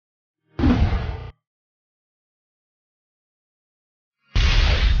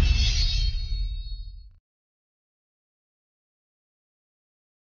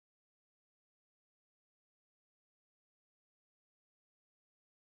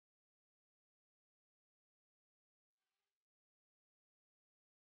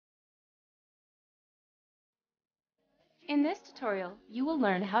In this tutorial, you will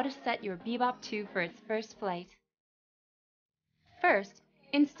learn how to set your Bebop 2 for its first flight. First,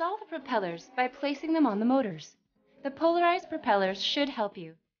 install the propellers by placing them on the motors. The polarized propellers should help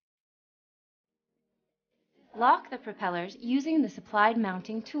you. Lock the propellers using the supplied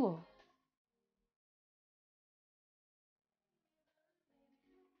mounting tool.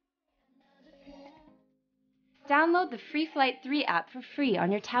 Download the Free Flight 3 app for free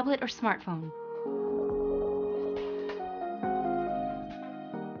on your tablet or smartphone.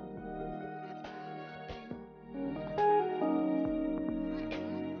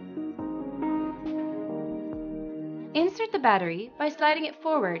 Insert the battery by sliding it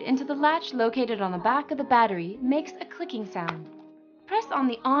forward into the latch located on the back of the battery makes a clicking sound. Press on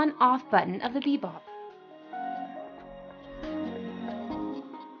the on-off button of the Bebop.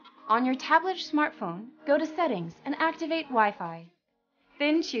 On your tablet or smartphone, go to Settings and activate Wi-Fi.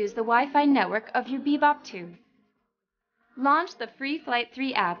 Then choose the Wi-Fi network of your Bebop 2. Launch the Free Flight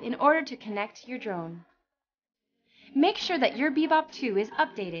 3 app in order to connect your drone. Make sure that your Bebop 2 is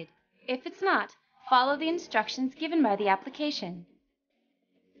updated. If it's not, follow the instructions given by the application.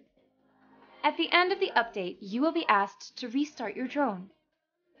 At the end of the update, you will be asked to restart your drone.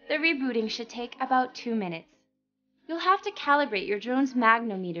 The rebooting should take about 2 minutes. You'll have to calibrate your drone's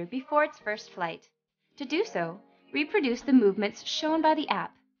magnometer before its first flight. To do so, reproduce the movements shown by the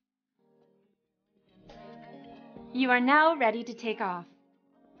app. You are now ready to take off.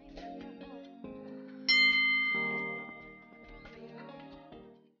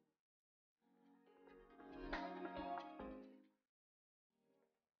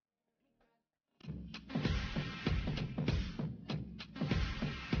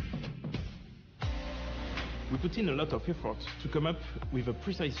 We put in a lot of effort to come up with a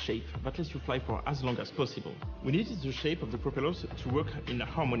precise shape that lets you fly for as long as possible. We needed the shape of the propellers to work in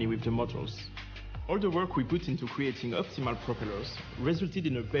harmony with the motors. All the work we put into creating optimal propellers resulted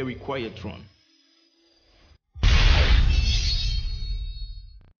in a very quiet drone.